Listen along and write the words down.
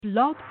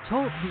Blog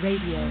Talk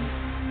Radio.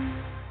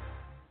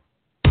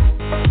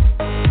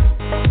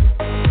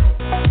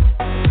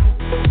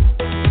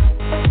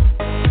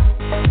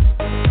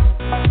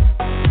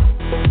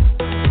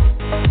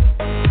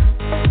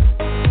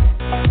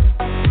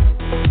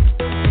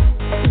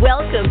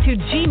 Welcome to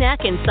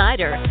GNAC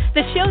Insider,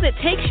 the show that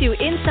takes you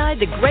inside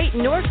the Great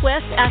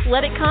Northwest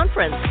Athletic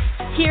Conference.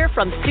 Hear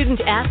from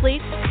student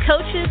athletes,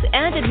 coaches,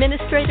 and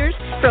administrators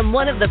from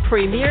one of the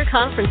premier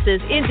conferences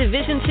in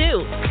Division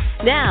II.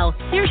 Now,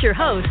 here's your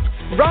host,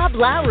 Rob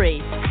Lowry.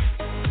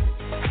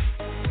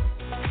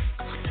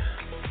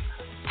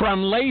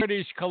 From Lake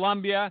British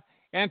Columbia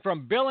and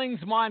from Billings,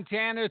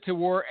 Montana to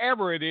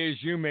wherever it is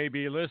you may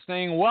be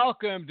listening,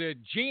 welcome to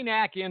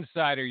GNAC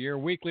Insider, your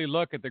weekly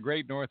look at the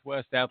Great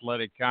Northwest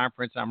Athletic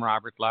Conference. I'm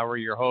Robert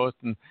Lowry, your host,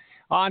 and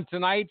on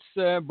tonight's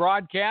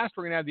broadcast,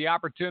 we're going to have the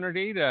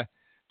opportunity to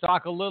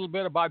talk a little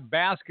bit about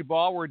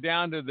basketball. We're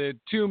down to the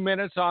 2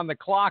 minutes on the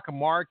clock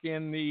mark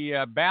in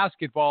the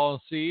basketball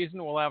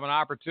season. We'll have an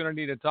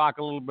opportunity to talk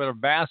a little bit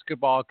of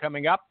basketball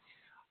coming up.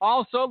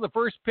 Also, the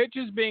first pitch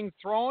is being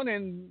thrown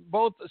in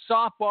both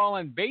softball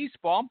and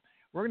baseball.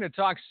 We're going to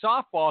talk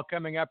softball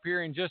coming up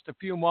here in just a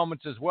few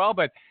moments as well.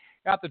 But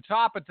at the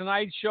top of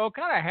tonight's show,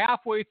 kind of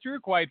halfway through,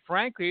 quite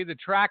frankly, the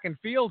track and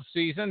field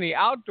season, the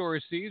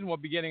outdoor season will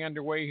be getting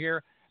underway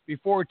here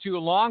before too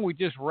long. We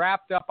just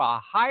wrapped up a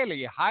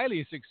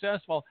highly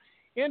successful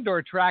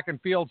indoor track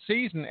and field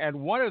season, and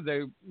one of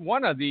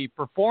the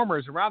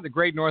performers around the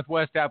Great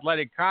Northwest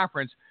Athletic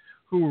Conference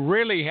who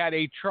really had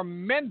a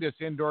tremendous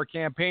indoor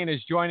campaign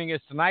is joining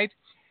us tonight.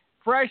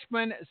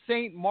 Freshman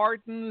St.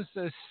 Martin's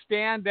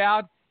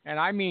standout, and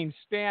I mean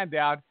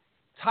standout,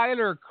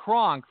 Tyler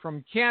Cronk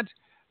from Kent,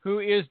 who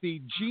is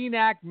the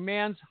GNAC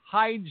men's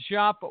high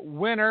jump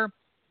winner.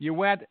 You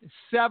went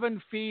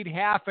 7 feet,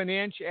 half an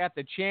inch at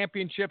the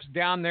championships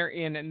down there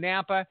in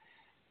Nampa.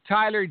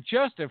 Tyler,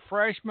 just a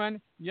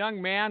freshman,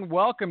 young man,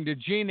 welcome to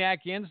GNAC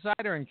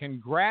Insider, and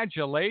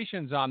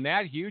congratulations on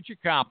that huge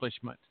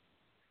accomplishment.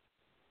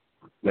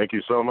 Thank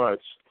you so much.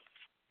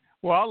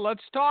 Well,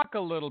 let's talk a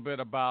little bit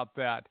about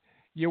that.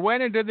 You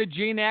went into the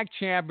GNAC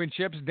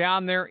championships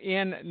down there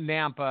in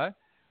Nampa.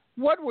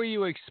 What were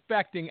you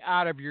expecting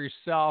out of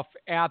yourself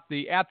at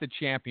the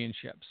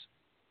championships?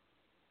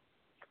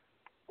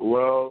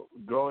 Well,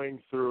 going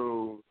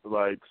through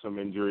some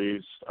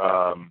injuries,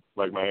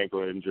 like my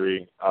ankle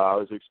injury, I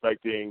was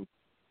expecting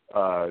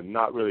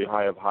not really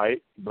high of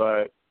height,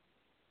 but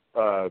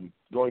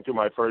going through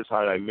my first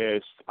height I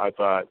missed, I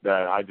thought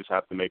that I just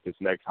have to make this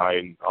next height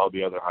and all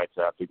the other heights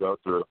I have to go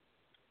through.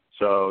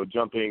 So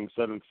jumping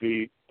 7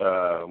 feet,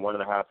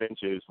 1.5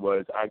 inches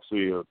was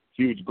actually a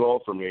huge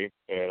goal for me,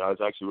 and I was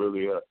actually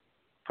really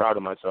proud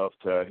of myself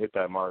to hit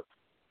that mark.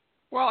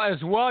 Well,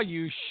 as well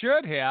you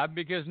should have,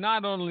 because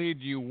not only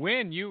did you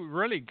win, you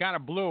really kind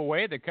of blew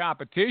away the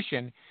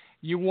competition.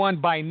 You won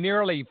by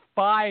nearly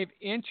 5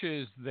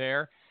 inches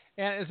there.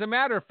 And as a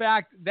matter of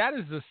fact, that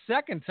is the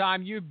second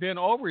time you've been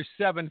over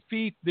 7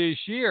 feet this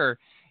year.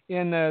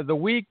 In the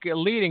week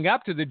leading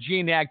up to the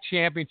GNAC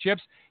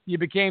championships, you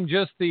became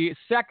just the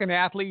second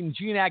athlete in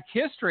GNAC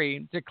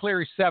history to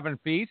clear 7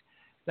 feet.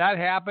 That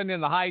happened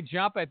in the high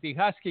jump at the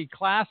Husky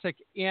Classic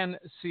in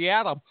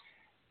Seattle.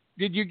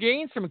 Did you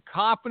gain some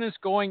confidence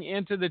going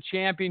into the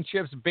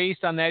championships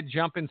based on that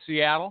jump in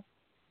Seattle?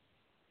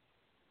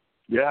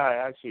 Yeah, I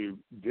actually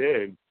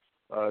did.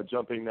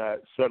 Jumping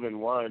that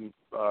 7-1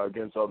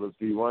 against all those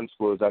D1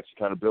 schools actually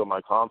kind of built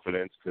my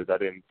confidence, because I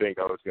didn't think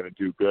I was going to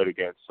do good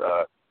against,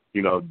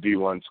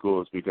 D1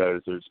 schools,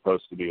 because they're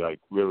supposed to be,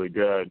 really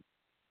good.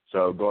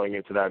 So going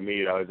into that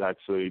meet, I was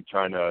actually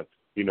trying to,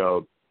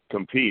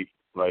 compete,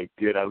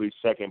 get at least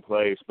second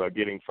place, but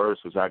getting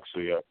first was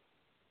actually a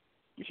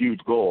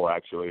huge goal,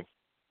 actually.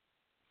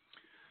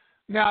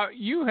 Now,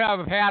 you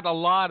have had a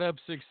lot of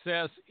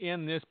success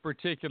in this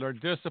particular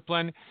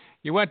discipline.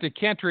 You went to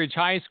Kentridge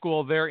High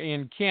School there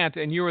in Kent,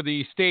 and you were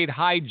the state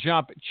high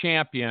jump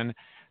champion.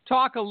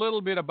 Talk a little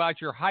bit about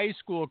your high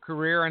school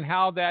career and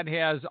how that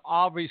has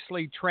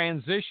obviously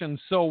transitioned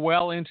so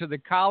well into the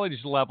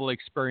college level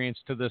experience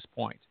to this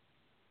point.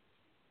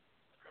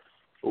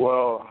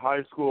 Well,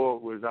 high school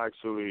was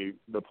actually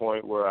the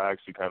point where I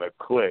actually kind of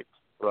clicked.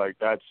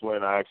 That's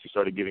when I actually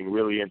started getting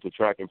really into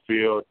track and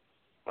field,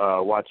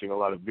 watching a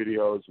lot of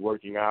videos,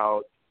 working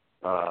out,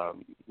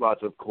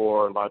 lots of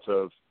core, lots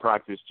of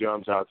practice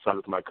jumps outside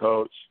with my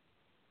coach.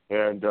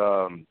 And,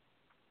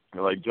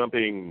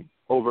 jumping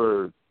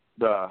over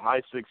the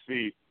high 6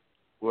 feet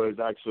was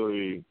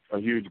actually a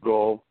huge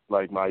goal,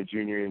 my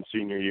junior and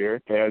senior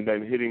year. And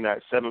then hitting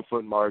that 7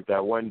 foot mark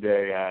that one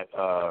day at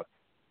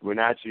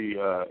Wenatchee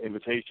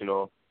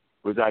Invitational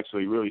was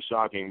actually really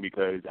shocking,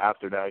 because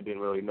after that I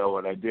didn't really know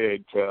what I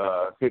did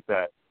to hit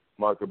that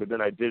marker. But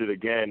then I did it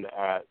again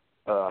at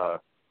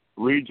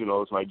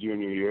regionals my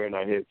junior year, and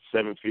I hit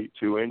 7 feet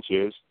 2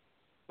 inches.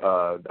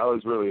 That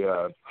was really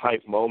a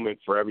hype moment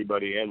for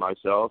everybody and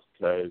myself,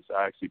 because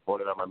I actually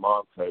pointed out my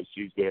mom, because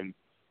she's been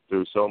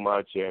through so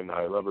much and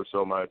I love her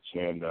so much.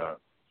 And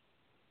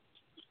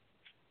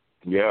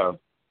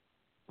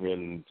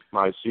in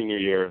my senior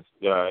year,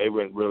 it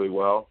went really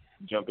well,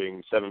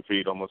 jumping 7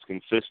 feet almost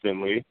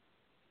consistently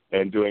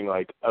and doing,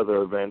 like,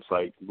 other events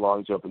like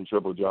long jump and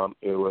triple jump.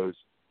 It was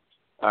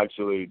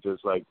actually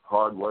just, like,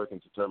 hard work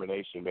and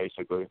determination,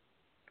 basically.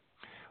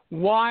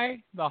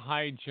 Why the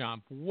high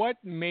jump? What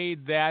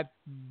made that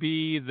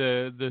be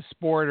the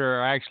sport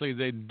or actually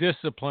the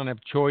discipline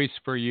of choice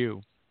for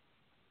you?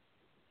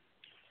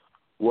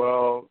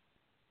 Well,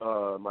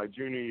 my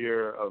junior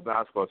year of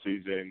basketball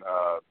season,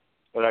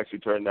 it actually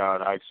turned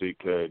out I actually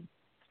could,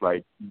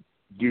 like,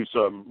 do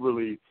some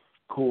really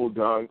cool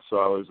dunks. So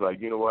I was like,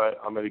 you know what,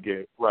 I'm going to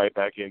get right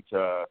back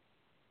into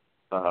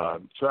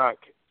track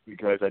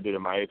because I did it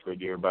my 8th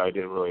grade year, but I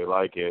didn't really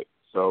like it.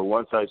 So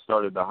once I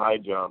started the high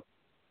jump,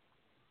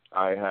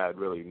 I had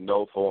really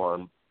no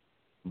form,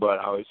 but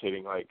I was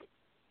hitting like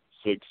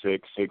 6'6",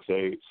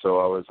 6'8". So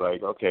I was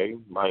like, okay,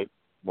 might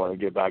want to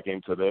get back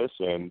into this.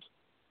 And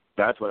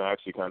that's when it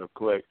actually kind of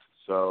clicked.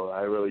 So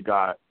I really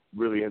got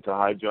really into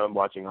high jump,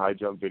 watching high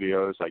jump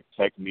videos, like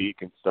technique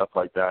and stuff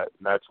like that.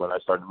 And that's when I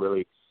started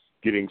really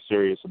getting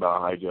serious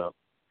about high jump.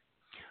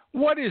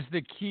 What is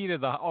the key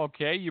to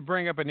okay, you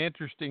bring up an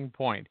interesting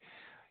point.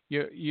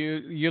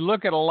 You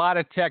look at a lot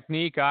of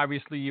technique.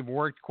 Obviously, you've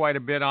worked quite a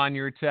bit on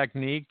your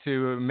technique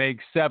to make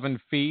 7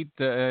 feet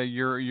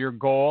your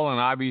goal, and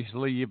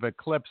obviously you've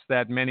eclipsed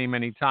that many,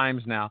 many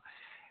times now.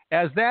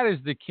 As that is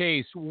the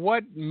case,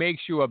 what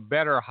makes you a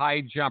better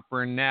high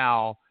jumper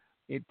now,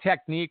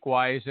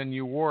 technique-wise, than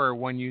you were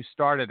when you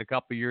started a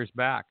couple of years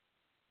back?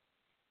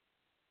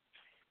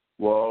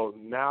 Well,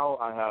 now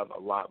I have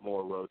a lot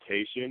more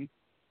rotation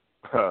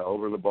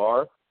over the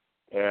bar.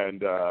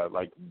 And,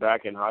 like,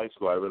 back in high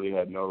school, I really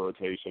had no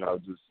rotation. I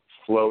would just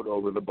float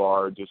over the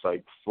bar, just,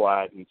 like,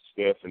 flat and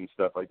stiff and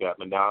stuff like that.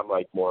 But now I'm,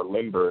 like, more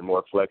limber and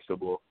more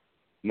flexible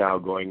now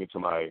going into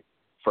my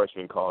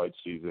freshman college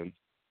season.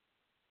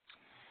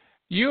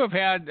 You have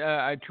had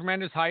a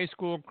tremendous high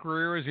school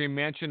career, as you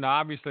mentioned,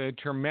 obviously a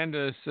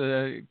tremendous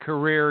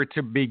career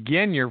to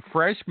begin your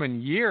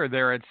freshman year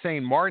there at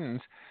St.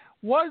 Martin's.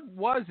 What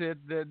was it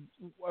that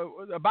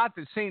about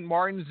the St.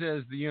 Martin's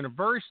as the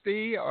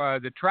university,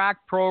 the track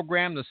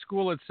program, the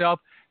school itself,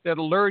 that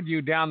lured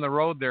you down the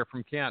road there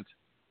from Kent?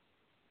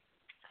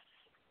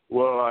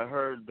 Well, I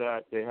heard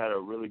that they had a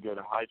really good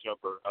high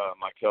jumper,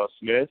 Michael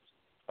Smith,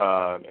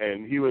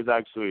 and he was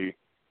actually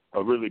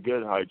a really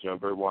good high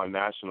jumper, won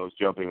nationals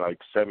jumping like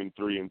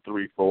 7'3" and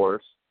 3/4.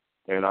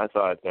 And I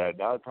thought that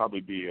would probably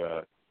be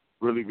a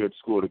really good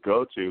school to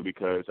go to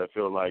because I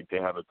feel like they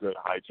have a good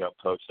high jump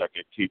coach that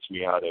could teach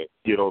me how to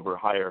get over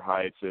higher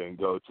heights and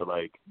go to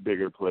like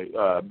bigger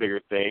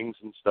things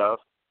and stuff,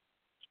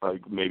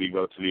 like maybe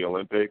go to the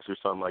Olympics or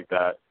something like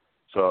that.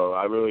 So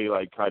I really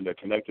like kind of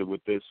connected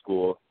with this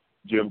school.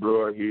 Jim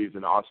Brewer, he's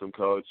an awesome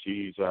coach.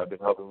 He's been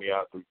helping me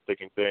out through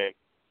thick and thin.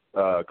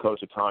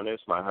 Coach Atanis,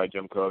 my high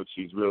jump coach,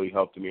 he's really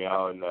helped me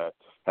out and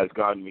has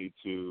gotten me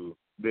to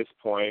this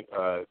point,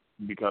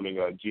 becoming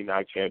a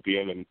GNAC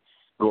champion and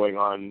going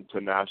on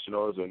to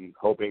nationals and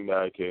hoping that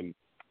I can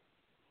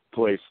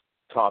place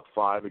top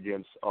 5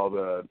 against all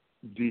the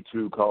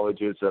D2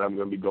 colleges that I'm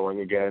going to be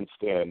going against.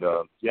 And,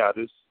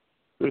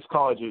 this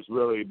college has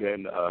really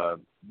been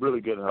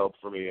really good help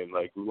for me and,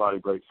 like, a lot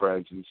of great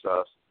friends and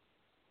stuff.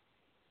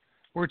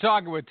 We're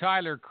talking with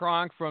Tyler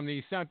Cronk from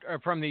the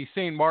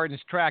St.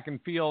 Martin's track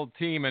and field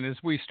team, and as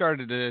we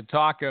started to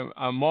talk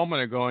a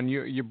moment ago, and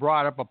you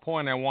brought up a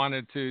point I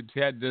wanted to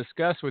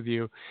discuss with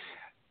you,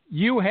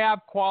 you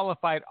have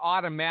qualified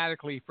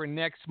automatically for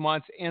next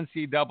month's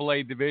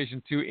NCAA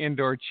Division II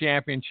Indoor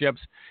Championships,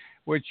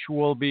 which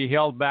will be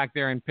held back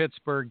there in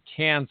Pittsburgh,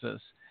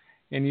 Kansas.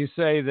 And you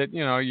say that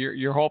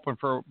you're hoping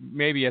for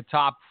maybe a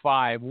top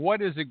 5.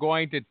 What is it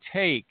going to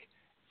take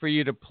for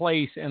you to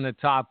place in the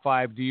top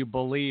 5, do you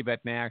believe,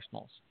 at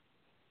nationals?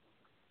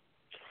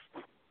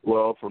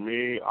 Well, for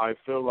me, I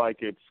feel like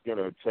it's going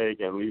to take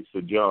at least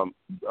a jump,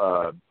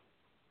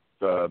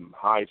 the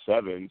high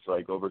 7s,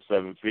 like over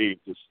 7 feet,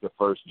 just the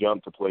first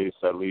jump to place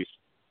at least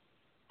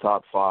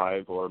top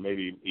 5 or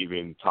maybe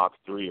even top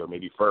 3 or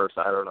maybe first.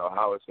 I don't know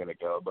how it's going to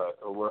go, but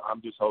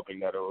I'm just hoping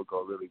that it will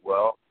go really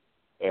well.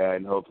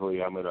 And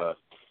hopefully I'm going to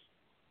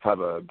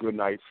have a good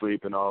night's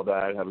sleep and all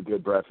that, have a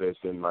good breakfast,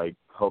 and, like,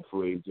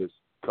 hopefully just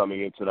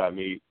coming into that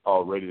meet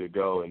all ready to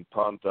go and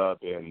pumped up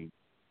and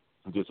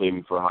just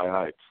aiming for high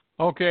heights.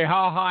 Okay,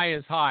 how high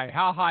is high?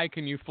 How high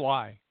can you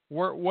fly?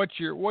 What's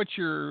your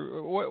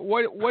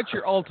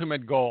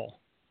ultimate goal?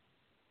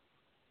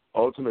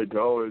 Ultimate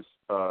goal is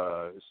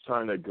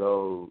trying to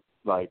go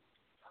like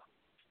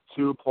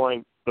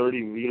 2.30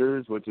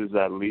 meters, which is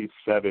at least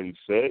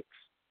 7'6",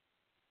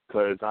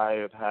 because I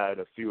have had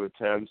a few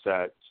attempts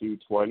at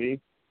 220,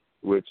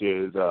 which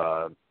is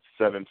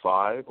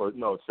 7'5", or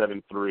no,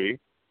 7'3",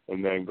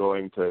 and then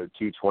going to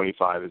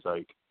 225 is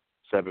like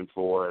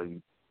 7'4"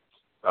 and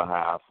a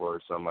half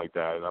or something like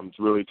that. And I'm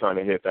really trying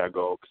to hit that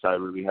goal because I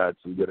really had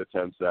some good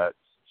attempts at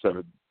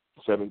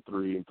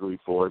 7'3" and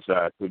 3/4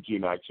 at the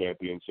GNAC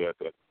championship.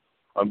 And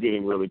I'm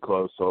getting really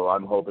close, so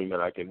I'm hoping that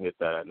I can hit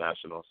that at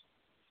nationals.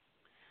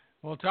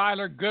 Well,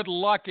 Tyler, good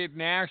luck at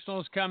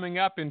Nationals coming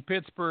up in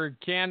Pittsburgh,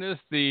 Kansas,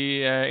 the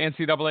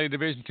NCAA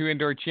Division II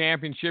Indoor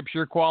Championships.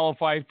 You're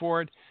qualified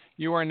for it.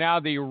 You are now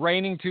the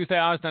reigning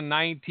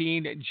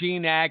 2019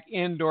 GNAC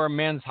Indoor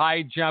Men's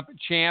High Jump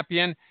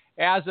Champion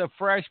as a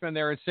freshman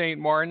there at St.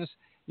 Martin's.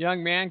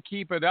 Young man,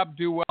 keep it up.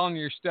 Do well in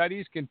your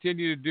studies.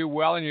 Continue to do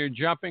well in your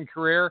jumping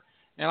career.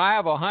 And I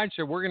have a hunch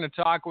that we're going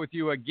to talk with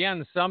you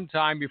again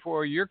sometime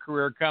before your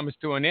career comes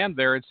to an end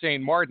there at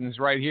St. Martin's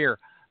right here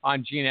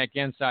on GNAC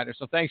Insider.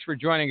 So thanks for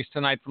joining us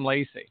tonight from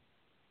Lacey.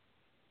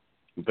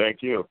 Thank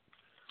you.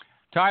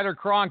 Tyler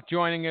Cronk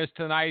joining us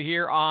tonight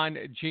here on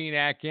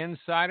GNAC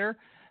Insider.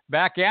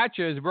 Back at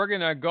you as we're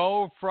going to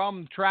go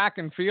from track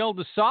and field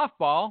to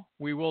softball.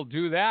 We will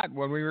do that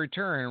when we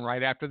return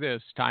right after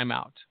this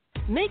timeout.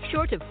 Make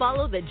sure to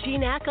follow the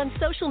GNAC on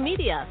social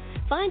media.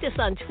 Find us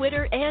on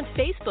Twitter and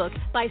Facebook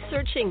by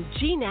searching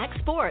GNAC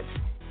Sports.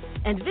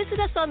 And visit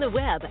us on the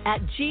web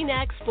at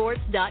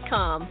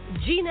GNACsports.com.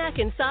 GNAC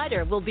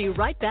Insider will be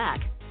right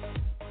back.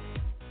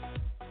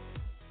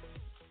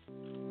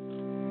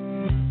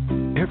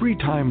 Every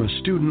time a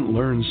student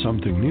learns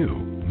something new,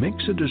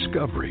 makes a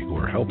discovery,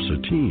 or helps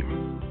a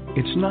team,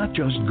 it's not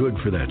just good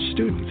for that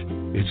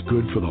student, it's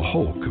good for the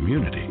whole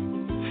community.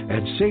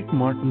 At St.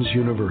 Martin's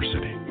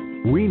University,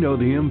 we know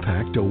the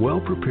impact a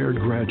well-prepared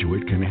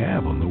graduate can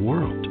have on the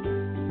world.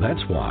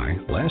 That's why,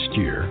 last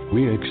year,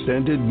 we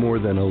extended more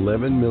than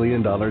 $11 million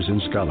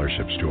in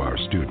scholarships to our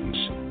students.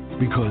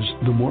 Because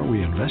the more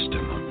we invest in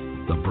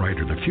them, the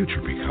brighter the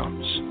future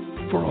becomes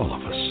for all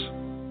of us.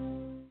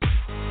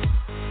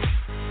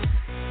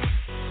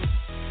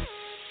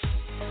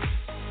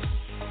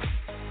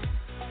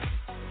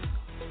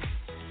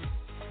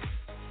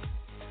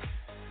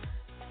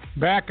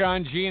 Back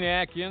on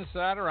GNAC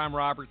Insider, I'm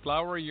Robert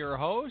Glower, your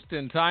host,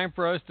 and time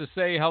for us to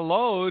say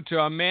hello to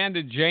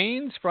Amanda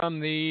Janes from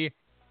the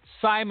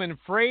Simon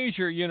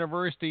Fraser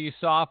University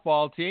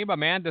softball team.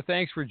 Amanda,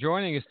 thanks for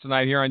joining us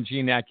tonight here on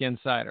GNAC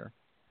Insider.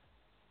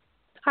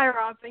 Hi,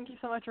 Rob. Thank you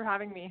so much for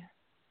having me.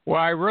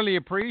 Well, I really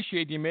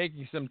appreciate you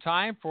making some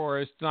time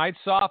for us tonight.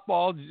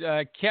 Softball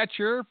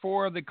catcher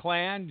for the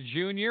Clan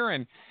Junior,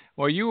 and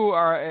well, you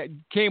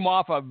came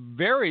off a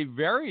very,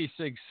 very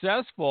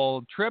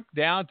successful trip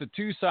down to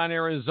Tucson,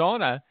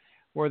 Arizona,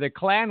 where the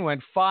Clan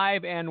went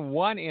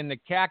 5-1 in the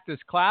Cactus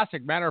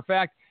Classic. Matter of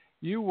fact,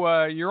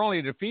 your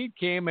only defeat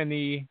came in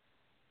the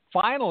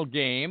final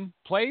game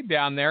played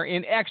down there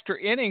in extra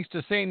innings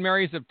to St.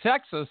 Mary's of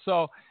Texas.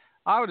 So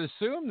I would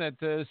assume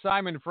that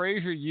Simon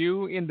Fraser,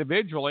 you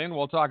individually, and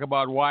we'll talk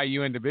about why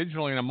you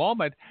individually in a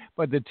moment,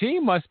 but the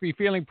team must be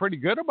feeling pretty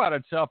good about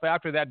itself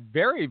after that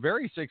very,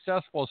 very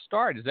successful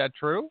start. Is that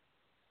true?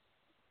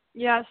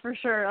 Yes, for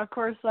sure. Of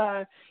course,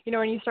 when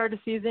you start a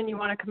season, you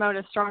want to come out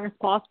as strong as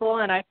possible,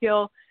 and I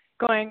feel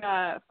going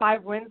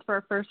 5 wins for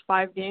our first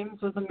 5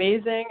 games was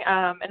amazing,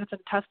 and it's a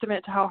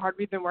testament to how hard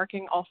we've been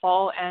working all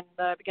fall and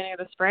the beginning of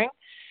the spring.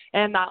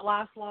 And that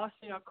last loss,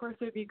 of course,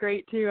 it would be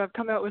great to have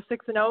come out with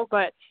 6-0,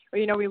 but,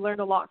 we learned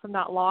a lot from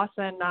that loss,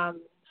 and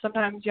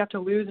sometimes you have to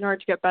lose in order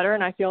to get better,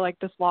 and I feel like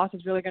this loss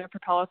is really going to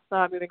propel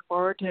us moving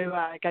forward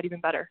to get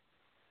even better.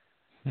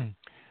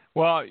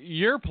 Well,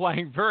 you're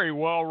playing very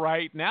well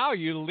right now.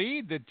 You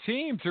lead the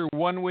team through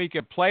 1 week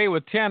of play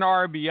with 10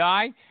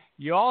 RBI.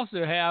 You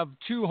also have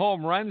 2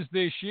 home runs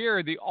this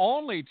year, the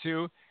only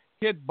 2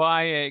 hit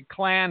by a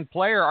Clan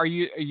player. Are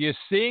you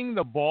seeing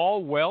the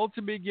ball well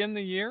to begin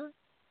the year?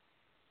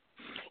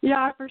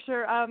 Yeah, for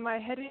sure. My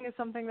hitting is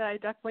something that I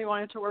definitely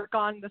wanted to work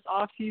on this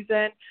off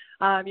season.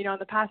 In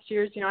the past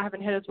years, I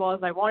haven't hit as well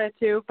as I wanted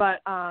to,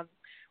 but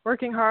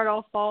working hard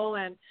all fall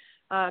and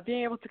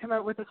being able to come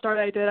out with the start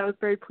I did, I was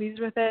very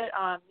pleased with it.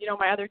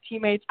 My other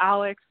teammates,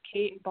 Alex,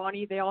 Kate, and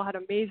Bonnie, they all had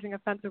amazing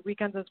offensive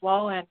weekends as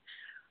well, and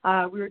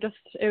it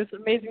was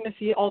amazing to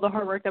see all the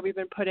hard work that we've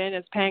been put in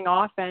is paying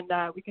off, and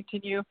we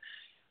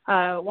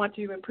want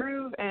to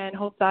improve and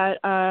hope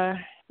that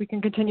we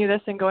can continue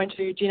this and go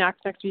into GNAC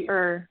next week,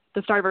 or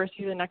the start of our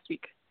season next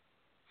week.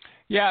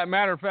 Yeah,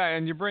 matter of fact,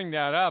 and you bring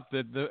that up,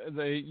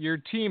 that your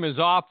team is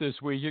off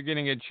this week. You're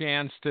getting a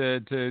chance to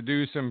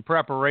do some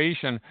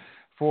preparation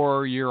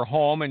for your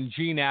home and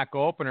GNAC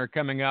opener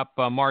coming up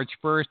March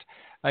 1st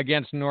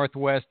against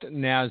Northwest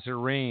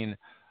Nazarene.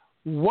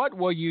 What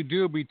will you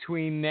do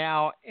between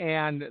now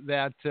and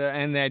that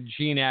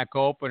GNAC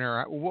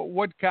opener?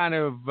 What kind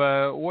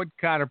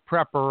of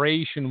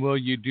preparation will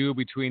you do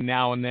between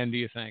now and then, do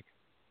you think?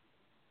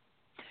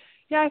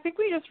 Yeah, I think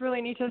we just really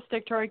need to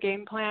stick to our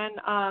game plan,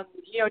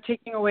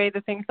 taking away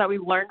the things that we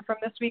learned from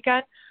this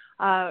weekend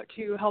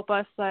to help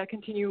us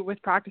continue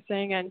with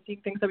practicing and seeing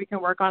things that we can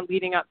work on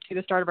leading up to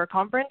the start of our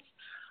conference.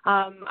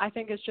 I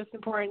think it's just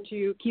important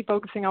to keep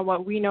focusing on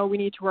what we know we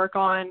need to work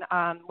on,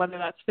 whether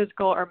that's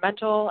physical or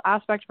mental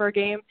aspect of our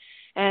game.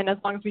 And as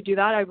long as we do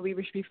that, I believe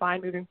we should be fine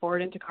moving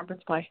forward into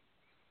conference play.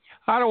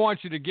 I don't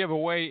want you to give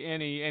away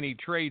any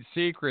trade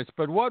secrets,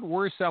 but what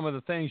were some of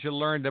the things you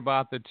learned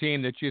about the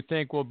team that you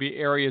think will be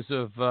areas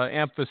of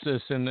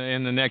emphasis in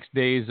the next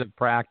days of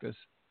practice?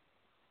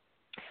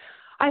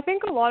 I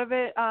think a lot of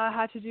it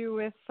had to do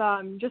with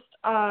just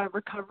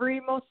recovery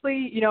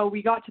mostly. You know,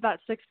 we got to that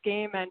 6th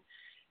game and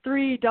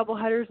 3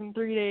 doubleheaders in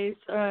 3 days.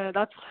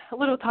 That's a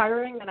little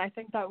tiring, and I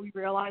think that we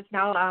realize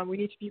now we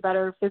need to be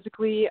better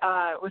physically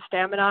with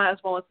stamina as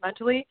well as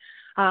mentally.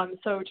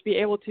 So to be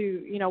able to,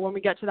 you know, when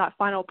we get to that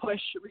final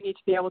push, we need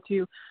to be able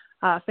to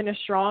finish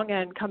strong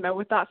and come out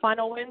with that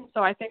final win.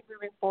 So I think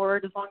moving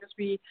forward, as long as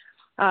we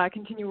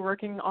continue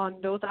working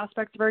on those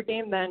aspects of our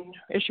game, then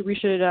we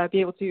should be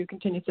able to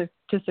continue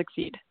to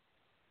succeed.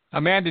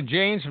 Amanda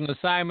Janes from the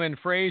Simon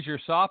Fraser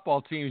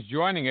softball team is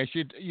joining us.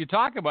 You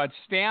talk about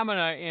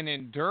stamina and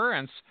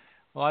endurance.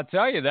 Well, I'll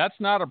tell you, that's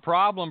not a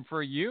problem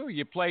for you.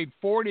 You played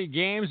 40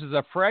 games as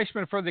a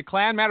freshman for the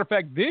Clan. Matter of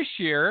fact, this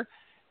year,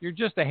 you're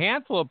just a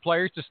handful of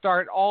players to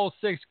start all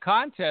 6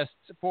 contests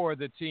for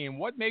the team.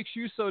 What makes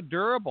you so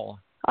durable?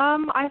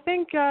 I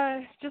think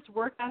just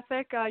work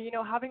ethic, you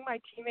know, having my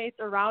teammates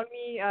around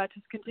me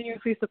to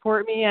continuously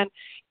support me and,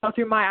 you know,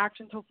 through my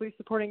actions, hopefully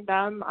supporting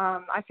them.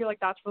 I feel like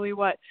that's really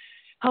what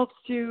helps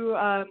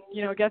to,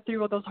 you know, get through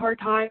all those hard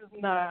times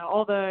and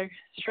all the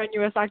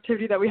strenuous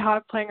activity that we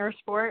have playing our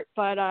sport.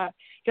 But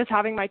just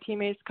having my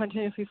teammates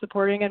continuously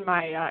supporting and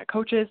my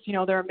coaches, you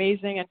know, they're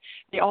amazing and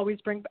they always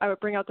bring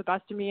out the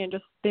best in me and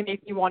just they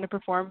make me want to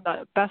perform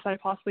the best I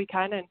possibly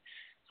can. And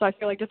so I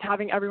feel like just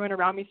having everyone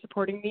around me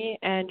supporting me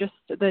and just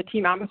the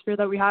team atmosphere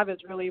that we have is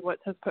really what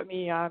has put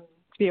me to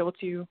be able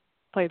to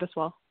play this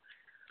well.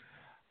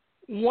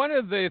 One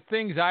of the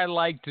things I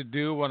like to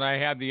do when I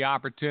have the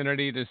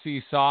opportunity to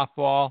see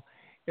softball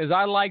is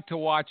I like to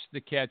watch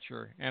the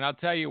catcher. And I'll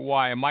tell you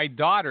why. My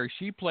daughter,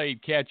 she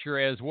played catcher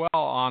as well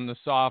on the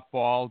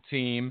softball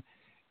team.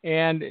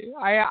 And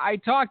I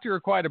talked to her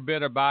quite a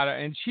bit about it,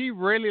 and she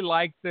really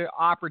liked the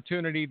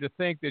opportunity to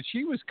think that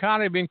she was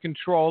kind of in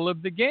control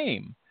of the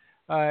game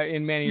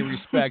in many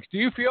respects. Do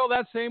you feel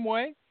that same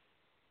way?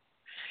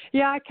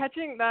 Yeah,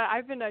 catching that.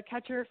 I've been a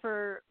catcher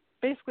for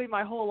basically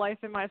my whole life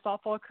in my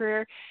softball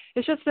career.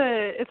 It's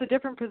a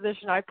different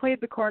position. I played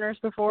the corners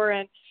before,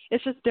 and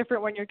it's just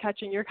different when you're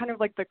catching. You're kind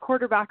of like the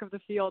quarterback of the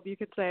field, you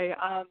could say.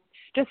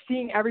 Just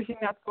seeing everything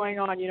that's going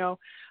on, you know,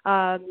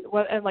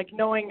 and like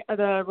knowing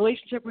the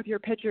relationship with your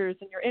pitchers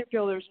and your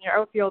infielders and your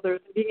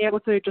outfielders, and being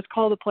able to just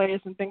call the plays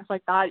and things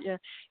like that. Yeah,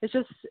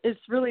 it's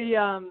really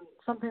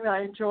something that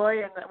I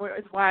enjoy, and that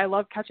is why I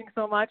love catching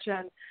so much.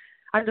 And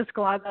I'm just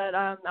glad that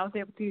I was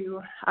able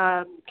to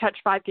catch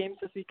 5 games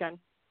this weekend.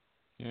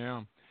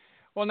 Yeah.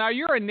 Well, now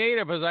you're a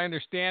native, as I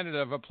understand it,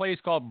 of a place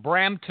called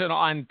Brampton,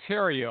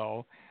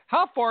 Ontario.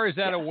 How far is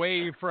that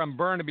away from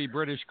Burnaby,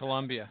 British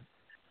Columbia?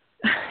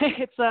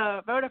 It's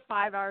about a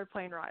 5-hour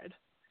plane ride.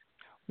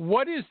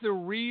 What is the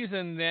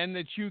reason then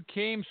that you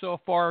came so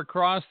far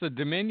across the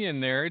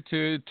Dominion there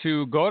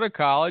to go to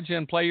college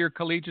and play your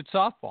collegiate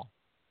softball?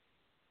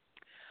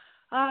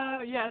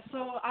 Yeah,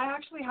 so I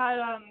actually had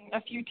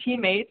a few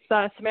teammates,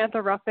 Samantha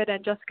Ruffett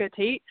and Jessica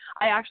Tate.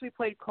 I actually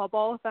played club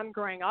ball with them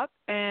growing up,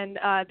 and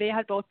they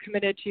had both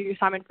committed to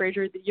Simon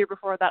Fraser the year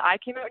before that I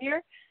came out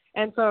here.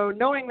 And so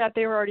knowing that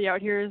they were already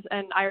out here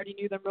and I already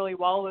knew them really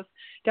well was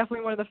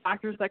definitely one of the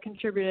factors that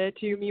contributed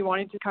to me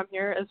wanting to come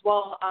here as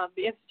well.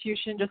 The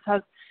institution just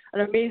has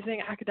an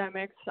amazing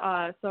academics.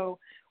 So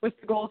with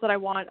the goals that I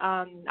want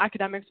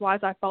academics-wise,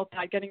 I felt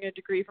that getting a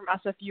degree from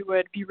SFU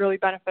would be really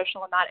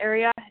beneficial in that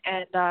area.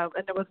 And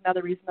there was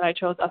another reason that I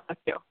chose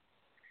SFU.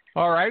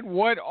 All right.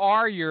 What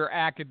are your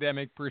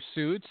academic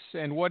pursuits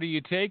and what are you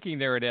taking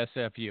there at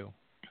SFU?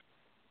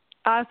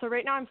 So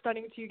right now I'm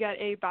studying to get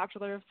a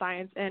Bachelor of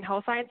Science in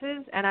Health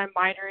Sciences, and I'm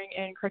minoring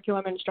in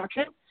Curriculum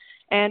Instruction.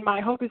 And my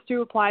hope is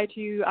to apply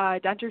to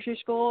dentistry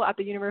school at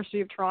the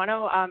University of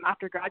Toronto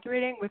after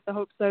graduating, with the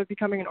hopes of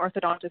becoming an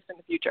orthodontist in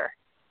the future.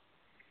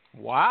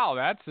 Wow,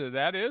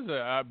 that is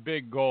a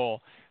big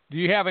goal. Do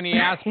you have any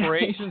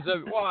aspirations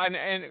of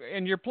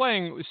and you're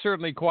playing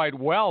certainly quite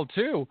well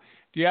too.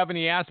 Do you have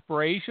any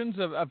aspirations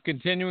of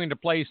continuing to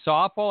play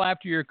softball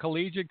after your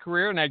collegiate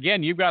career? And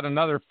again, you've got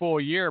another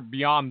full year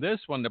beyond this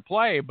one to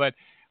play, but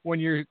when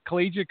your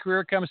collegiate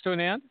career comes to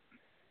an end?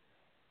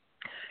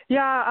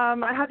 Yeah,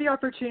 I had the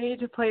opportunity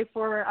to play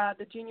for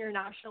the junior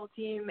national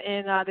team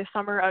in the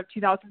summer of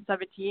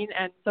 2017,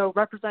 and so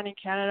representing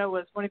Canada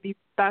was one of the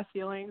best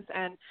feelings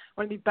and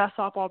one of the best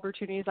softball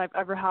opportunities I've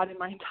ever had in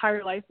my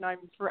entire life, and I'm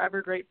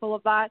forever grateful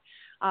of that.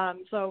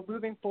 So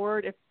moving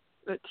forward, if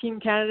Team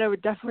Canada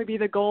would definitely be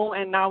the goal,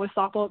 and now with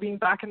softball being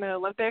back in the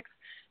Olympics,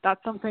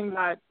 that's something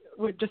that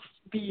would just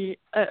be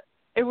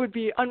it would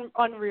be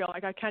unreal.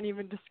 Like, I can't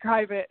even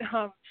describe it.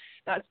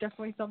 That's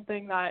definitely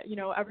something that, you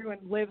know, everyone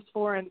lives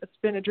for, and it's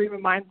been a dream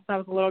of mine since I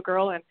was a little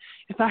girl, and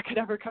if that could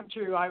ever come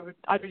true, I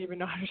don't even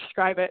know how to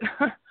describe it.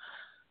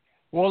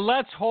 Well,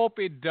 let's hope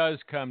it does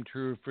come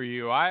true for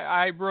you.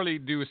 I really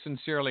do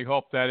sincerely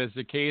hope that is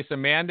the case.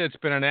 Amanda, it's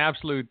been an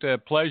absolute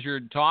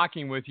pleasure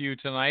talking with you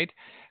tonight.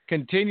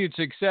 Continued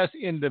success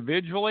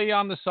individually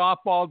on the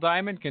softball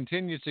diamond,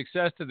 continued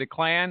success to the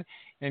clan,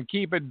 and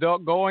keep it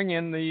going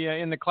in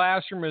the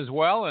classroom as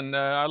well. And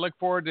I look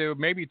forward to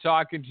maybe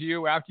talking to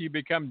you after you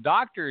become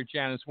Dr.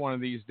 Janice one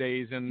of these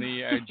days in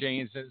the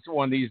Janes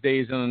one of these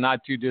days in the not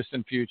too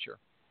distant future.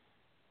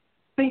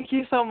 Thank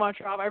you so much,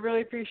 Rob. I really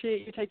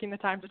appreciate you taking the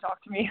time to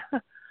talk to me.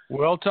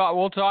 We'll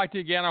talk to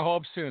you again, I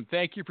hope, soon.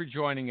 Thank you for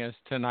joining us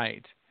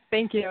tonight.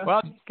 Thank you.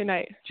 Well, good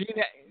night.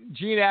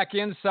 GNAC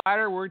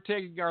Insider, we're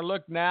taking our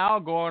look now,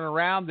 going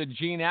around the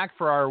GNAC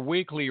for our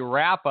weekly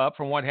wrap-up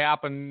from what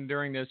happened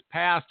during this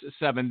past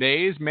 7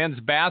 days.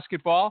 Men's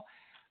basketball,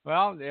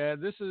 well,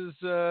 this has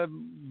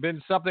been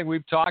something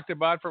we've talked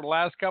about for the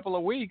last couple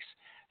of weeks.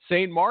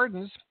 St.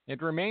 Martin's,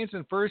 it remains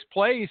in first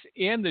place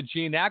in the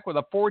GNAC with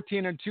a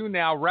 14-2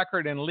 now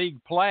record in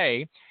league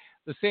play.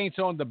 The Saints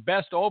own the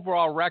best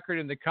overall record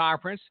in the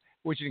conference,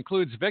 which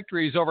includes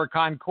victories over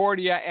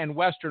Concordia and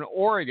Western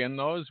Oregon.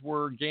 Those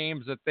were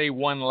games that they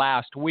won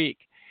last week.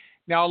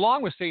 Now,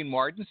 along with St.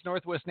 Martin's,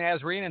 Northwest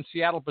Nazarene and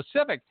Seattle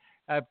Pacific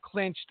have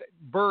clinched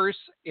berths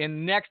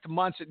in next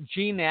month's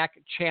GNAC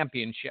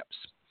championships.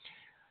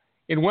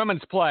 In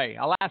women's play,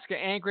 Alaska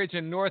Anchorage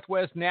and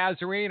Northwest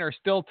Nazarene are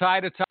still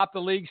tied atop the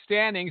league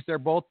standings. They're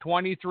both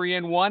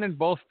 23-1 and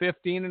both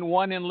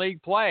 15-1 in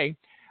league play.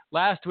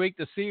 Last week,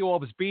 the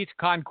Seawolves beat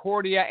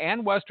Concordia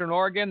and Western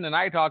Oregon. The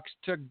Nighthawks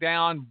took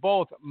down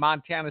both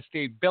Montana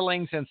State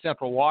Billings and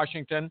Central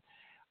Washington.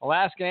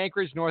 Alaska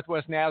Anchorage,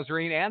 Northwest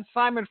Nazarene, and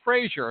Simon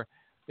Fraser,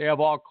 they have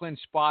all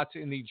clinched spots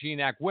in the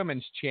GNAC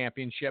Women's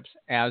Championships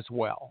as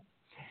well.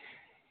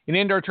 In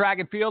indoor track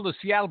and field, the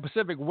Seattle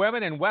Pacific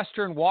women and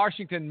Western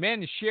Washington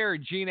men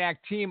shared GNAC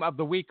Team of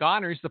the Week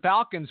honors. The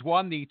Falcons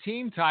won the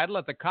team title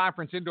at the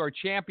Conference Indoor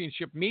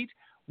Championship meet,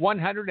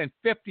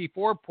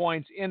 154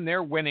 points in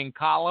their winning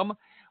column,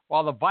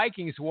 while the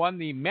Vikings won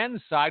the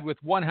men's side with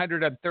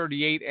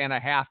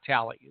 138.5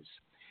 tallies.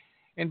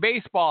 In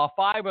baseball,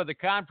 5 of the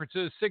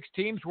conference's 6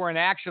 teams were in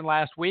action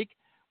last week.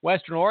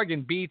 Western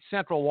Oregon beat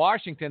Central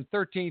Washington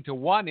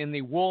 13-1 in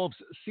the Wolves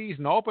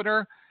season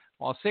opener,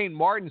 while St.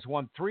 Martin's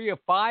won 3 of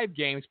 5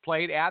 games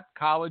played at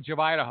College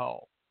of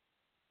Idaho.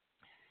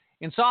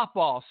 In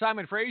softball,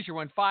 Simon Fraser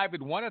won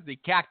 5-1 at the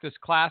Cactus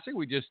Classic.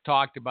 We just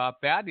talked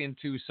about that in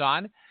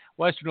Tucson.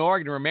 Western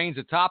Oregon remains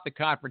atop the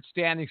conference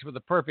standings with a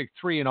perfect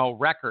 3-0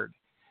 record.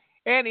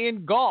 And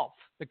in golf,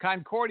 the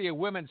Concordia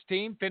women's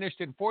team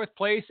finished in 4th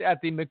place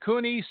at the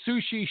Mikuni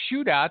Sushi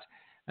Shootout,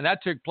 and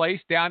that took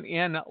place down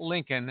in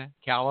Lincoln,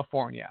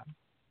 California.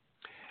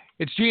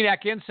 It's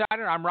GNAC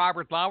Insider. I'm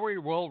Robert Lowry.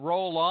 We'll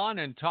roll on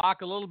and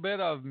talk a little bit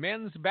of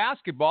men's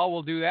basketball.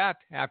 We'll do that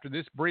after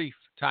this brief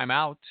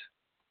timeout.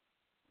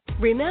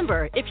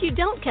 Remember, if you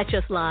don't catch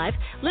us live,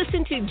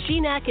 listen to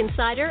GNAC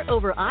Insider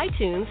over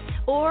iTunes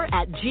or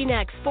at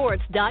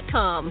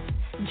GNACsports.com.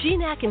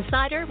 GNAC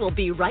Insider will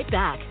be right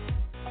back.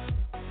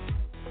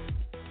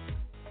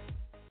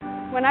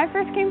 When I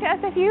first came to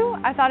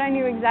SFU, I thought I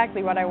knew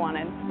exactly what I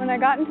wanted. When I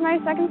got into my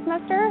second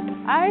semester,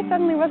 I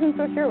suddenly wasn't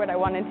so sure what I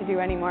wanted to do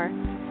anymore.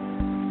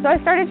 So I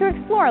started to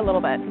explore a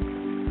little bit.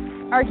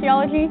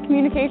 Archaeology,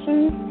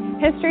 communications,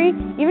 history,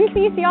 even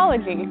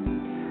kinesiology.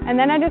 And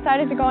then I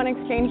decided to go on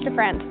exchange to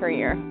France for a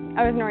year.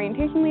 I was an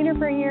orientation leader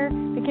for a year,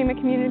 became a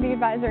community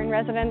advisor in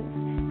residence,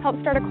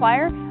 helped start a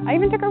choir. I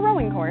even took a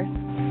rowing course.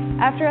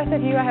 After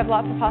SFU, I have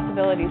lots of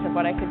possibilities of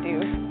what I could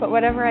do, but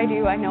whatever I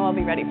do, I know I'll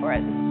be ready for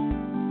it.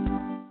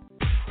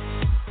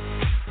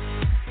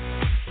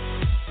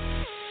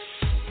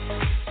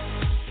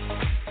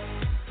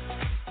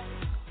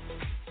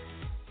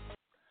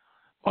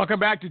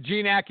 Welcome back to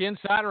GNAC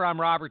Insider. I'm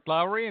Robert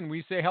Lowry, and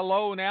we say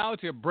hello now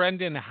to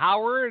Brendan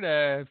Howard,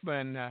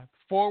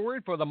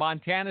 forward for the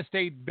Montana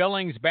State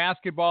Billings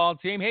basketball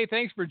team. Hey,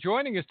 thanks for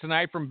joining us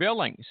tonight from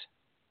Billings.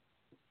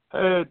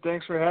 Hey,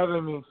 thanks for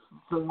having me. It's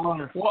an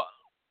honor. Well,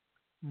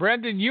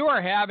 Brendan, you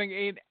are having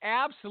an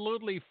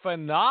absolutely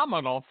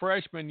phenomenal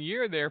freshman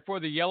year there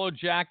for the Yellow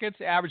Jackets,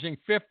 averaging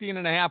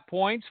 15.5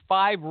 points,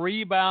 5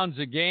 rebounds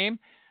a game.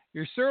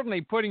 You're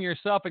certainly putting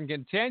yourself in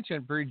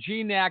contention for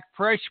GNAC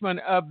Freshman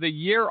of the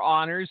Year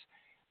honors.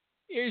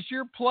 Is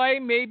your play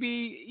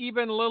maybe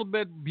even a little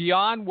bit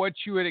beyond what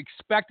you had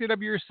expected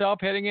of yourself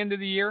heading into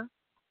the year?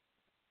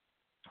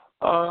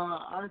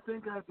 I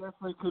think I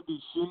definitely could be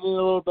shooting a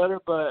little better,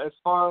 but as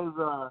far as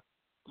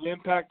the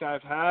impact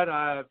I've had,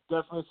 I've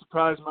definitely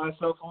surprised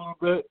myself a little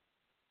bit.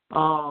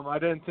 I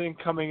didn't think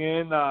coming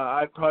in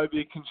I'd probably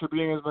be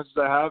contributing as much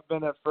as I have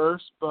been at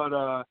first, but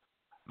no,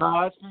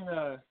 it's been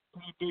a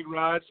pretty big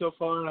ride so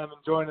far, and I'm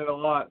enjoying it a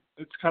lot.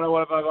 It's kind of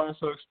what I've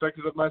also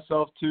expected of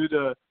myself, too,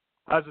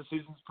 as the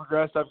season's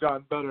progressed, I've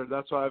gotten better.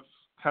 That's what I've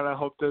kind of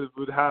hoped that it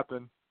would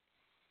happen.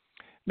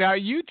 Now,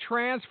 you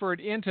transferred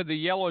into the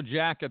Yellow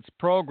Jackets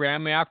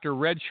program after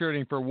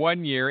redshirting for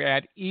 1 year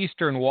at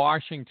Eastern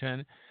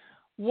Washington.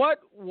 What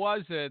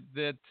was it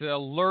that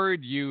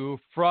lured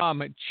you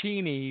from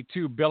Cheney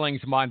to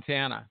Billings,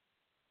 Montana?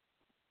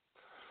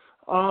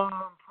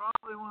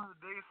 Probably one of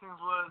the biggest things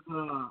was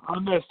I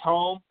missed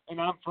home,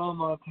 and I'm from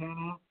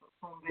Montana,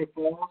 from Great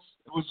Falls,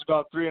 which is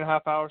about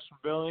 3.5 hours from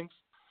Billings.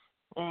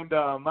 And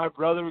my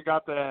brother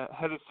got the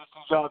head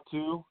assistant job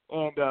too,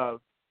 and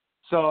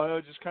so it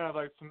was just kind of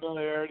like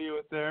familiarity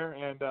with there,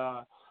 and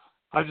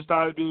I just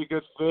thought it'd be a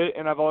good fit,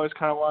 and I've always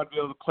kind of wanted to be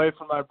able to play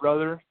for my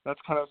brother. That's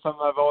kind of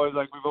something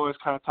we've always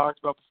kind of talked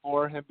about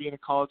before, him being a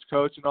college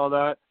coach and all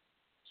that.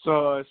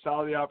 So I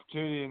saw the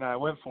opportunity, and I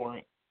went for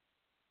it.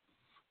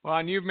 Well,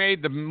 and you've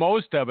made the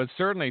most of it,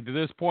 certainly, to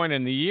this point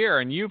in the year,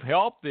 and you've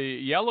helped the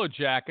Yellow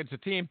Jackets, a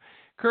team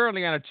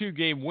currently on a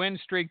 2-game win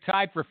streak,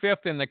 tied for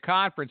 5th in the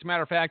conference.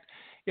 Matter of fact,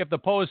 if the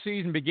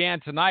postseason began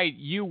tonight,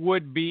 you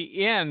would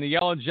be in. The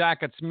Yellow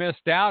Jackets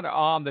missed out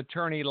on the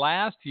tourney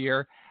last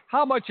year.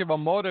 How much of a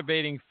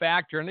motivating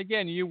factor, and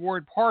again, you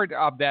weren't part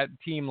of that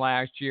team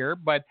last year,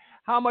 but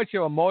how much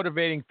of a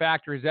motivating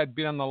factor has that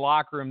been in the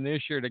locker room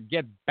this year to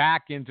get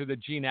back into the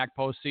GNAC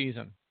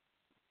postseason?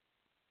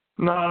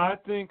 No, I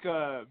think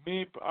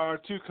me, our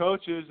 2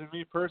 coaches, and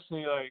me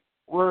personally, like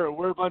we're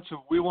a bunch of,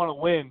 we want to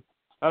win.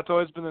 That's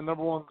always been the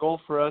number one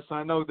goal for us.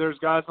 I know there's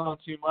guys on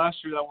the team last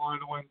year that wanted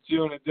to win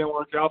too, and it didn't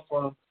work out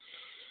for them.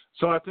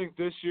 So I think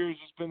this year has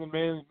just been the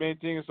main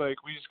thing is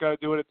like we just got to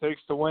do what it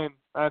takes to win.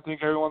 I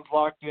think everyone's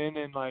locked in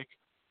and like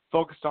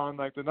focused on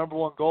like the number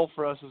one goal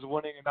for us is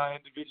winning and not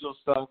individual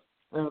stuff.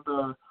 And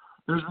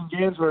there's been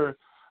games where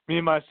me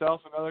and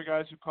myself and other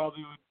guys who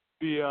probably would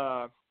be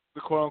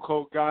the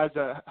quote-unquote guys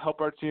that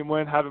help our team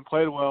win haven't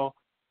played well,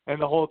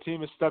 and the whole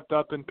team has stepped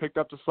up and picked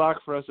up the slack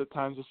for us at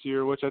times this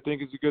year, which I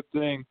think is a good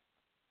thing.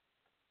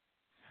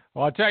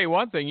 Well, I'll tell you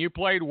one thing. You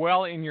played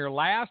well in your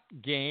last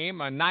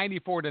game, a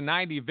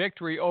 94-90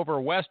 victory over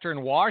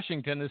Western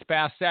Washington this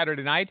past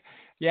Saturday night.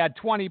 You had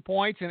 20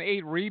 points and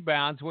 8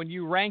 rebounds. When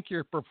you rank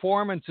your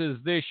performances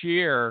this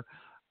year,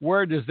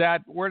 where does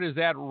that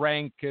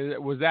rank?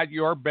 Was that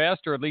your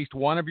best, or at least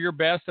one of your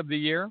best of the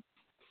year?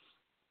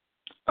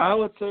 I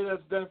would say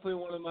that's definitely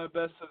one of my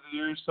best of the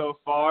year so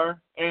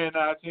far, and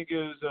I think it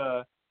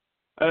was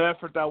an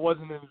effort that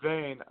wasn't in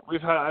vain.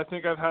 I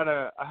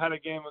had a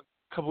game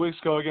a couple weeks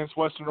ago against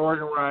Western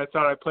Oregon where I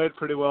thought I played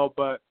pretty well,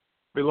 but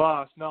we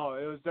lost. No,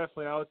 it was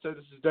definitely, I would say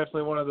this is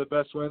definitely one of the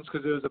best wins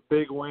because it was a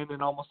big win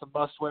and almost a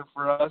must win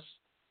for us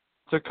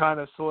to kind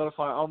of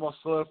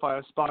solidify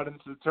a spot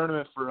into the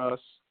tournament for us.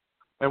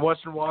 And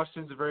Western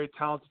Washington's a very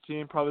talented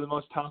team, probably the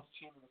most talented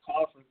team in the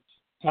conference,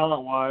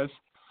 talent-wise.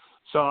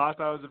 So I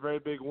thought it was a very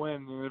big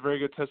win and a very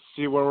good test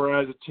to see where we're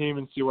at as a team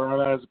and see where I'm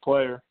at as a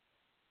player.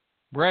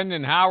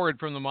 Brendan Howard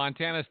from the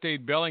Montana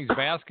State Billings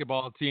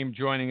basketball team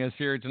joining us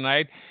here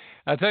tonight.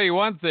 I'll tell you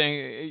one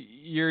thing,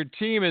 your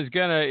team is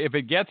going to, if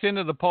it gets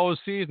into the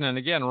postseason, and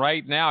again,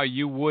 right now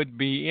you would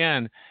be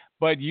in,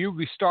 but you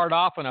start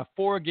off on a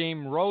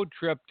 4-game road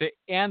trip to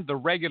end the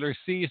regular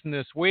season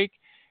this week.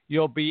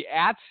 You'll be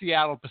at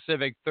Seattle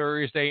Pacific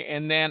Thursday,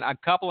 and then a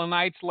couple of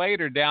nights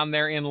later down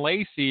there in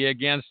Lacey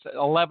against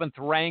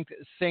 11th-ranked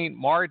St.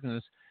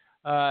 Martin's.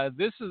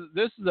 This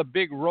is a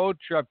big road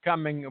trip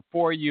coming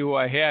for you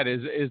ahead.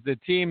 Is the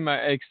team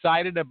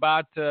excited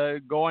about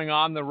going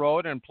on the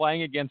road and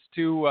playing against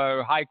 2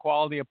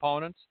 high-quality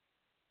opponents?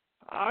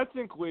 I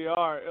think we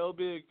are. It'll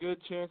be a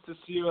good chance to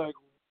see like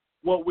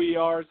what we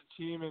are as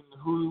a team and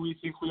who we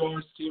think we are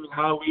as a team and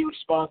how we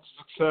respond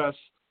to success.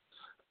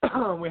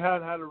 We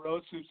haven't had a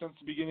road sweep since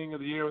the beginning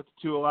of the year with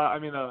the 2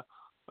 a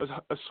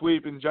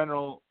sweep in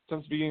general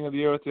since the beginning of the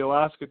year with the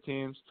Alaska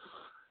teams.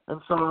 And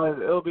so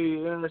it'll be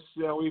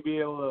interesting that we be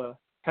able to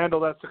handle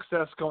that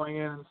success going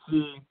in and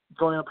see,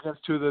 going up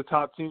against 2 of the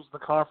top teams in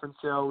the conference,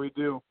 see how we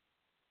do.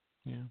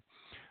 Yeah.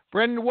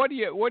 Brendan, what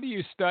are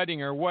you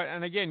studying, or what?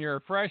 And again, you're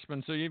a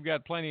freshman, so you've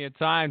got plenty of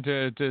time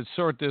to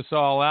sort this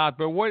all out.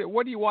 But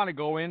what do you want to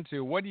go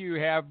into? What do you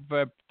have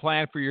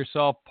planned for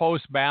yourself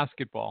post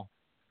basketball?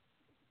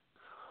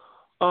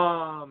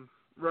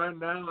 Right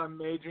now I'm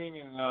majoring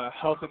in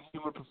health and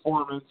human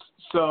performance,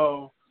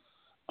 so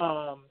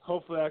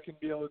hopefully I can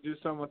be able to do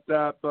something with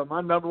that. But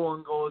my number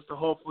one goal is to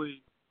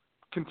hopefully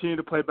continue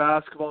to play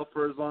basketball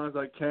for as long as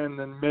I can,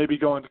 and maybe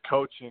go into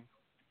coaching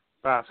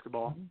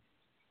basketball.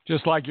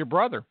 Just like your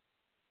brother.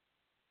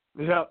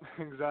 Yep,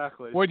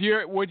 exactly. Would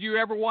you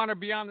ever want to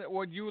be on?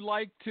 Would you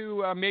like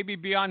to maybe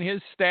be on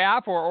his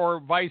staff, or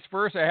vice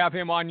versa, have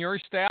him on your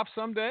staff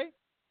someday?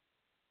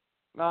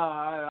 No,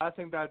 I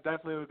think that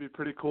definitely would be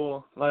pretty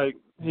cool. Like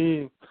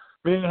me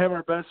and him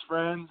are best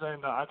friends,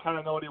 and I kind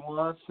of know what he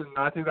wants, and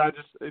I think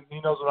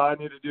he knows what I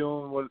need to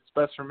do and what's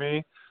best for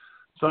me.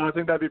 So I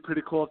think that'd be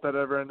pretty cool if that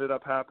ever ended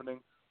up happening.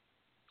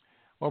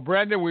 Well,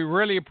 Brendan, we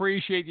really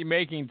appreciate you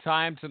making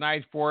time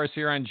tonight for us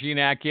here on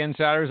GNAC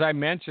Insider. As I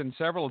mentioned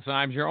several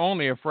times, you're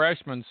only a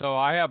freshman, so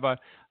I have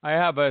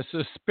a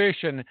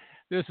suspicion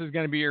this is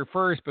going to be your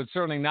first, but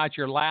certainly not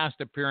your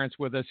last appearance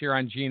with us here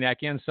on GNAC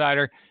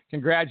Insider.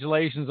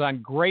 Congratulations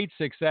on great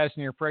success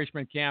in your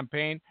freshman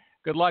campaign.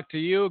 Good luck to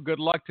you. Good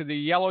luck to the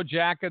Yellow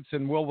Jackets,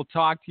 and we'll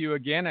talk to you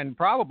again and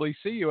probably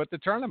see you at the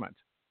tournament.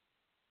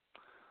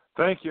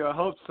 Thank you. I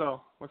hope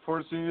so. Look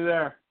forward to seeing you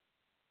there.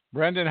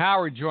 Brendan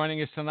Howard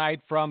joining us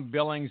tonight from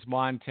Billings,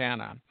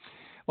 Montana.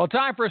 Well,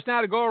 time for us now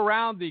to go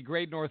around the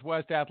Great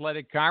Northwest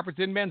Athletic Conference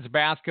in men's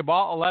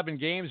basketball. 11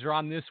 games are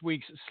on this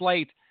week's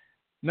slate.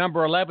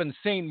 Number 11,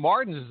 St.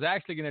 Martin's, is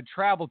actually going to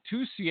travel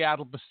to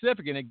Seattle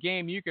Pacific in a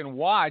game you can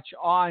watch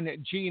on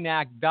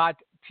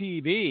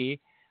GNAC.TV.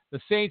 The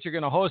Saints are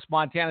going to host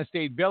Montana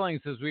State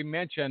Billings, as we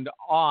mentioned,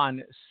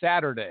 on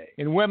Saturday.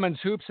 In women's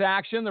hoops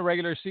action, the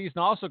regular season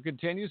also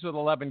continues with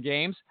 11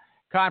 games.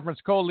 Conference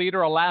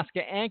co-leader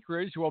Alaska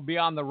Anchorage will be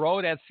on the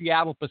road at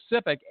Seattle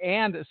Pacific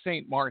and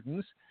St.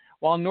 Martin's.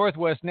 while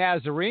Northwest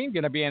Nazarene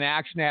going to be in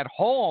action at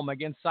home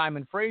against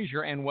Simon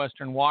Fraser and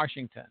Western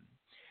Washington.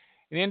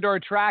 In indoor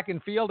track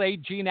and field,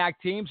 8 GNAC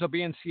teams will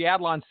be in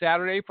Seattle on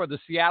Saturday for the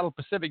Seattle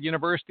Pacific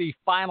University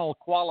final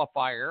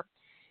qualifier.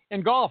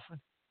 In golf,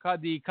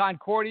 the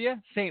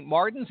Concordia, St.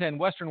 Martin's, and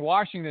Western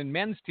Washington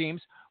men's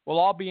teams will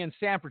all be in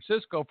San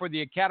Francisco for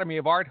the Academy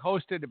of Art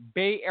hosted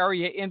Bay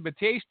Area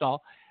Invitational.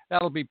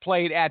 That'll be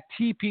played at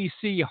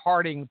TPC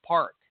Harding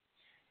Park.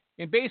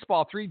 In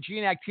baseball, 3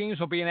 GNAC teams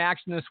will be in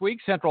action this week.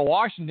 Central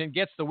Washington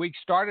gets the week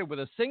started with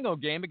a single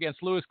game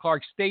against Lewis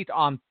Clark State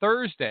on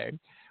Thursday,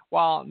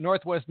 while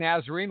Northwest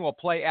Nazarene will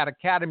play at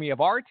Academy of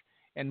Art,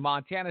 and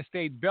Montana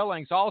State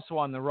Billings also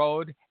on the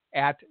road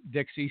at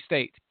Dixie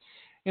State.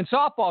 In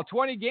softball,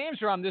 20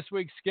 games are on this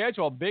week's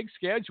schedule, big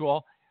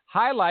schedule,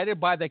 highlighted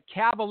by the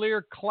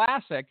Cavalier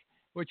Classic,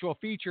 which will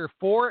feature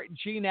 4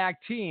 GNAC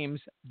teams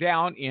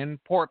down in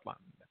Portland.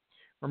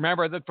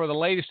 Remember that for the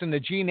latest in the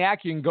GNAC,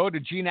 you can go to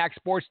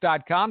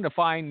GNACsports.com to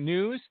find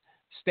news,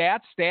 stats,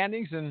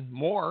 standings, and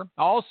more.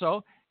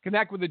 Also,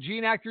 connect with the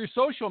GNAC through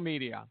social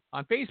media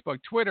on Facebook,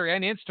 Twitter,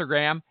 and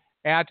Instagram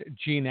at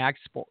GNAC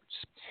Sports.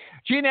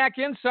 GNAC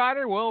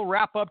Insider will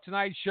wrap up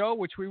tonight's show,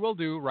 which we will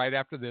do right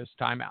after this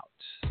timeout.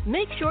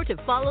 Make sure to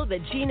follow the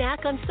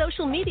GNAC on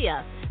social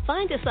media.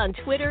 Find us on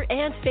Twitter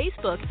and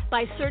Facebook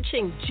by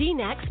searching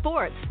GNAC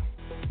Sports.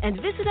 And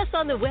visit us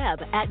on the web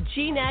at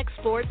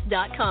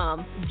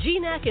GNACsports.com.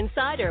 GNAC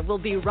Insider will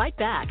be right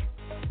back.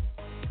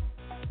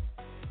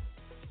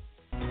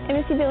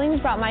 MSU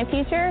Billings brought my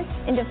future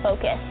into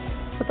focus.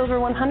 With over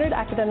 100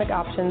 academic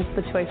options,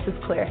 the choice is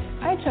clear.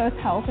 I chose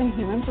health and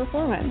human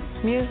performance,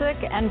 Music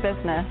and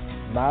business,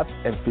 math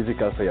and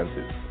physical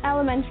sciences,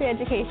 elementary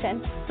education,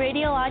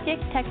 radiologic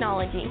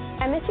technology.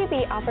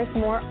 MSUB offers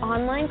more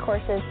online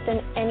courses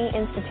than any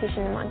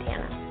institution in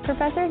Montana.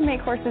 Professors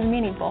make courses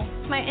meaningful.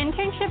 My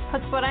internship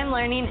puts what I'm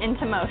learning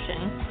into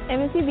motion.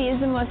 MSUB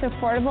is the most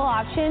affordable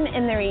option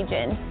in the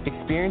region.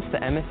 Experience the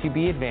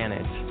MSUB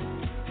advantage.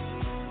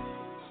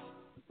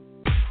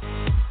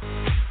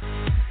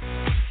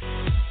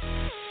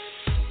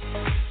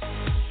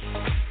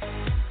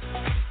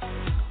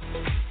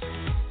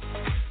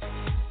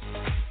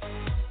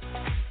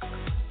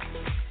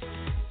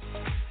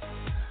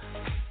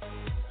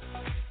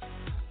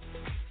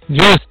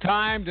 Just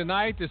time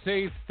tonight to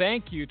say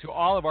thank you to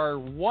all of our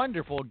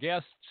wonderful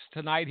guests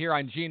tonight here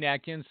on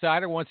GNAC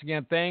Insider. Once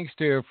again, thanks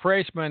to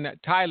freshman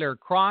Tyler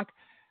Cronk,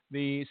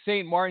 the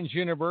St. Martin's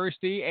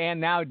University,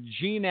 and now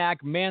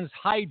GNAC men's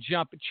high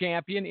jump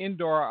champion,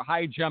 indoor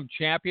high jump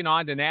champion,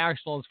 on to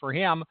nationals for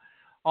him.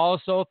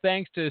 Also,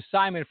 thanks to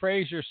Simon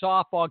Fraser,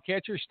 softball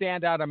catcher,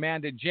 standout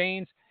Amanda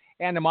Janes,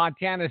 and the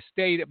Montana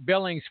State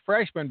Billings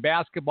freshman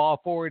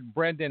basketball forward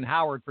Brendan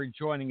Howard for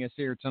joining us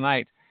here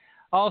tonight.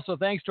 Also,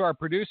 thanks to our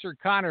producer,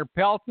 Connor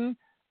Pelton.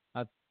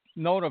 A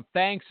note of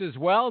thanks as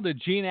well to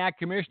GNAC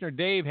Commissioner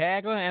Dave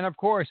Hagelin. And, of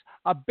course,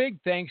 a big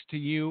thanks to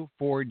you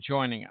for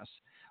joining us.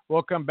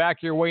 We'll come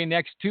back your way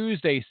next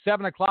Tuesday,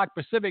 7 o'clock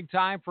Pacific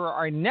time, for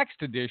our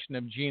next edition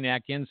of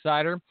GNAC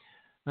Insider.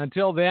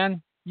 Until then,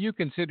 you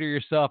consider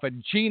yourself a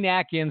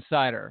GNAC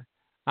Insider.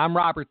 I'm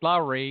Robert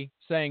Lowry,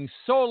 saying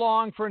so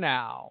long for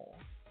now.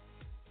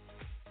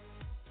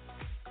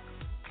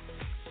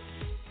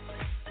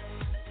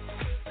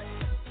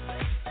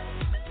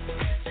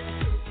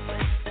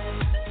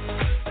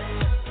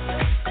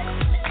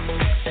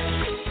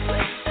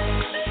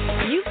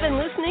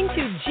 Listening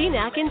to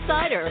GNAC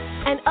Insider,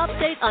 an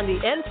update on the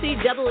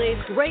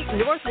NCAA's Great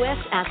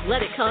Northwest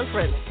Athletic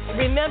Conference.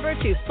 Remember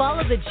to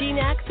follow the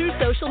GNAC through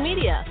social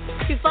media.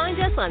 To find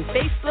us on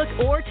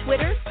Facebook or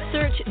Twitter,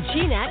 search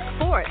GNAC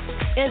Sports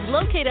and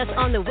locate us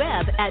on the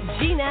web at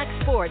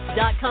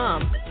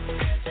GNACsports.com.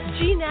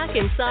 GNAC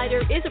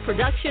Insider is a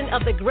production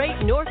of the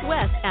Great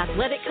Northwest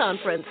Athletic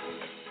Conference.